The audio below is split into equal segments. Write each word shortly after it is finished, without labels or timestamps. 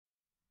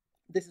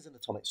This is an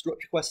atomic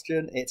structure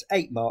question. It's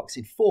 8 marks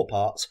in 4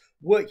 parts.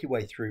 Work your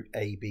way through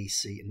A, B,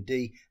 C and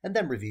D and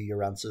then review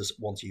your answers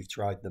once you've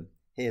tried them.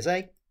 Here's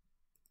A,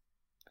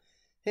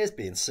 here's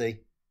B and C,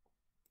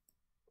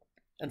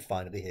 and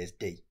finally here's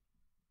D.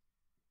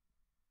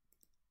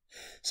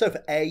 So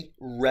for A,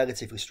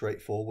 relatively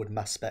straightforward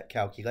mass spec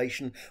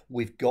calculation.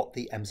 We've got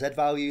the MZ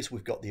values,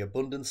 we've got the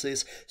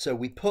abundances, so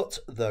we put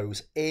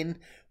those in.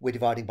 We're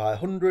dividing by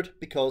 100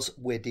 because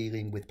we're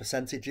dealing with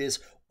percentages.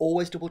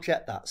 Always double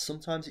check that.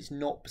 Sometimes it's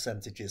not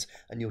percentages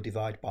and you'll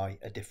divide by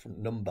a different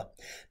number.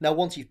 Now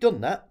once you've done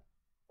that,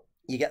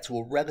 you get to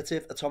a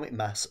relative atomic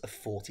mass of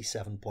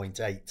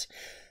 47.8.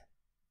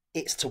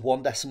 It's to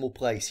 1 decimal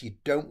place. You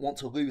don't want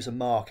to lose a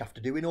mark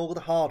after doing all of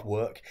the hard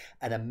work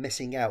and then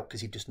missing out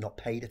because you've just not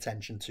paid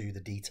attention to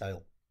the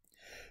detail.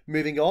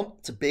 Moving on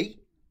to B,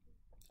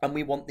 and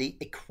we want the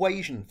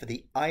equation for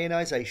the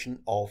ionization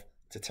of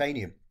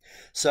titanium.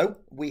 So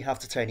we have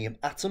titanium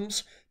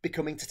atoms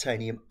becoming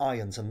titanium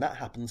ions, and that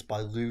happens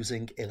by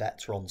losing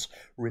electrons.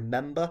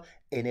 Remember,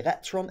 in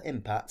electron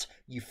impact,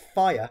 you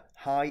fire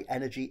high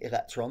energy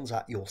electrons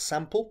at your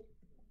sample,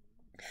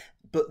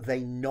 but they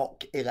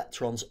knock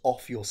electrons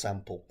off your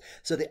sample.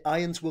 So the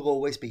ions will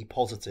always be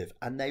positive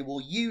and they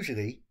will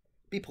usually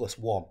be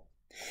 +1.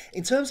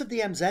 In terms of the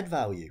MZ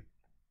value,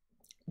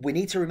 we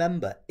need to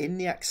remember in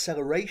the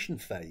acceleration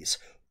phase,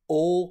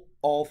 all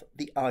of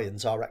the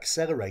ions are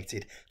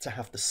accelerated to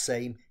have the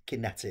same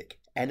kinetic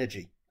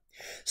energy.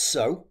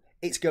 So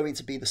it's going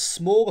to be the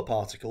smaller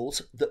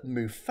particles that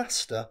move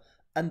faster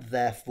and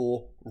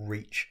therefore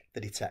reach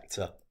the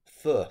detector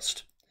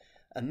first.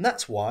 And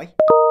that's why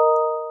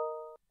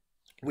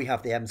we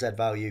have the MZ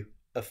value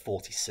of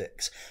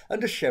 46.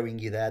 And just showing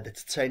you there, the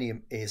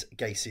titanium is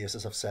gaseous,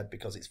 as I've said,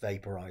 because it's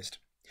vaporized.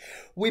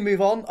 We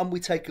move on and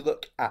we take a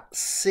look at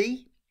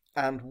C,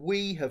 and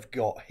we have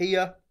got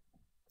here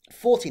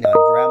 49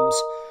 grams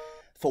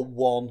for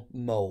 1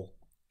 mole.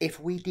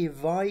 If we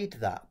divide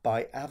that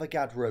by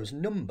Avogadro's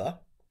number,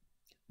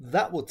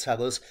 that would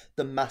tell us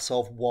the mass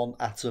of 1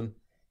 atom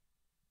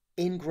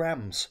in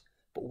grams.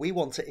 But we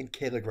want it in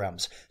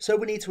kilograms. So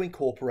we need to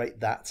incorporate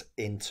that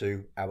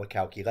into our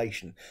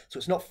calculation. So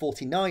it's not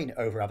 49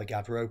 over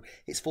Avogadro,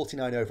 it's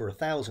 49 over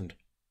 1,000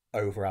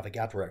 over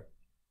Avogadro.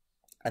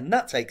 And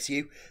that takes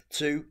you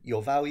to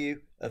your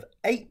value of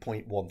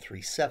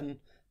 8.137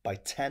 by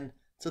 10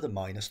 to the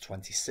minus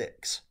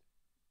 26.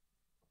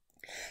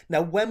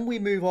 Now, when we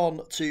move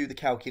on to the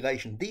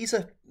calculation, these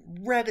are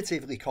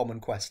relatively common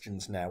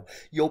questions now.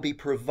 You'll be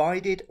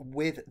provided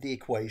with the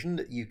equation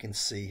that you can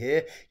see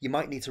here. You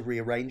might need to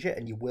rearrange it,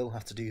 and you will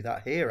have to do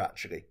that here,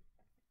 actually.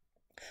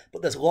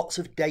 But there's lots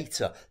of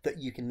data that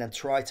you can then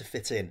try to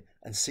fit in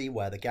and see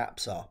where the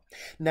gaps are.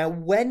 Now,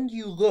 when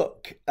you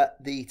look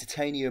at the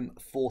titanium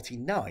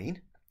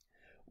 49,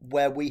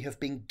 where we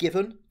have been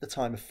given the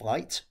time of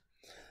flight,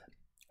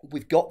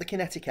 we've got the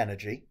kinetic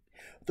energy.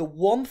 The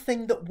one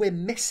thing that we're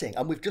missing,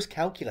 and we've just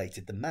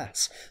calculated the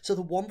mass, so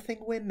the one thing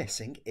we're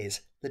missing is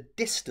the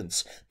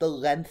distance, the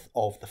length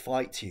of the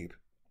flight tube.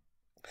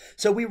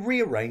 So we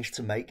rearrange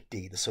to make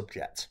D the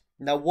subject.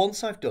 Now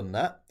once I've done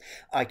that,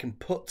 I can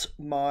put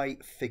my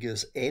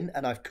figures in,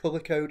 and I've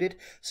colour-coded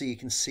so you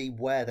can see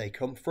where they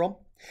come from.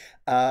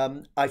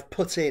 I've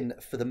put in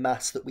for the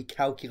mass that we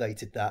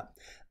calculated that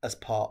as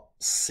part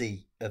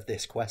C of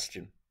this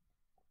question.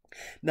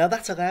 Now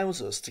that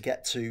allows us to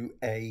get to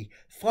a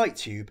flight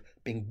tube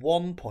being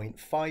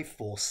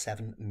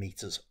 1.547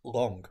 meters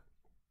long.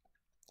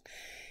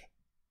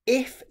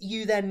 If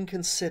you then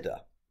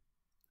consider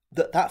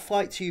that that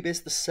flight tube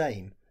is the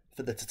same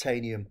for the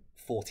titanium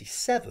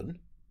 47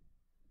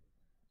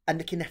 and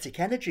the kinetic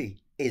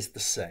energy is the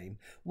same,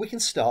 we can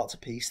start to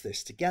piece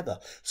this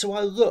together. So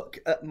I look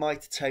at my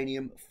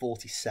titanium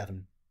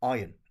 47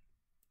 ion.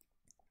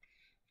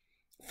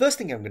 First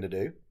thing I'm going to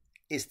do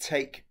is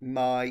take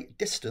my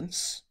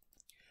distance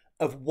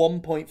of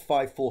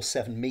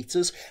 1.547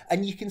 meters,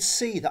 and you can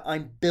see that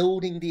I'm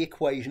building the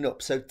equation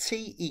up. So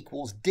T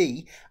equals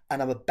D,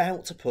 and I'm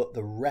about to put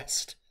the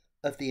rest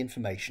of the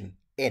information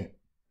in.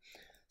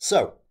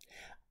 So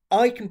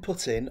I can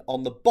put in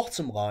on the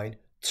bottom line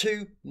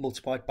 2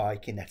 multiplied by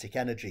kinetic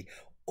energy.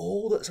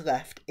 All that's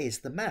left is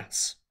the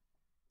mass.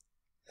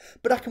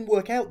 But I can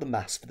work out the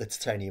mass for the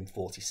titanium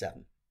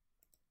 47.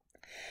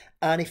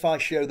 And if I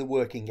show the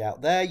working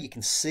out there, you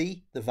can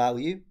see the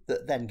value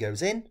that then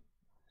goes in.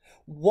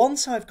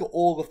 Once I've got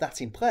all of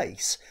that in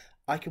place,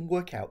 I can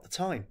work out the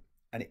time.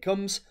 And it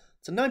comes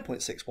to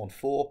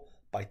 9.614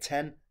 by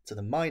 10 to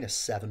the minus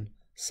 7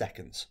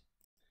 seconds.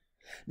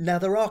 Now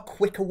there are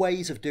quicker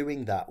ways of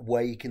doing that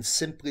where you can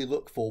simply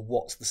look for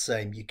what's the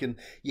same. You can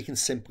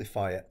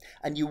simplify it,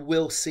 and you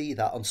will see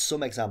that on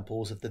some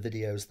examples of the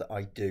videos that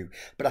I do.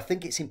 But I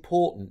think it's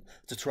important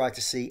to try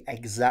to see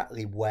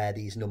exactly where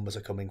these numbers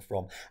are coming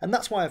from, and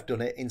that's why I've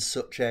done it in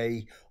such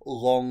a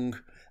long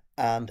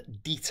and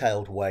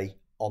detailed way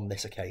on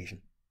this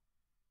occasion.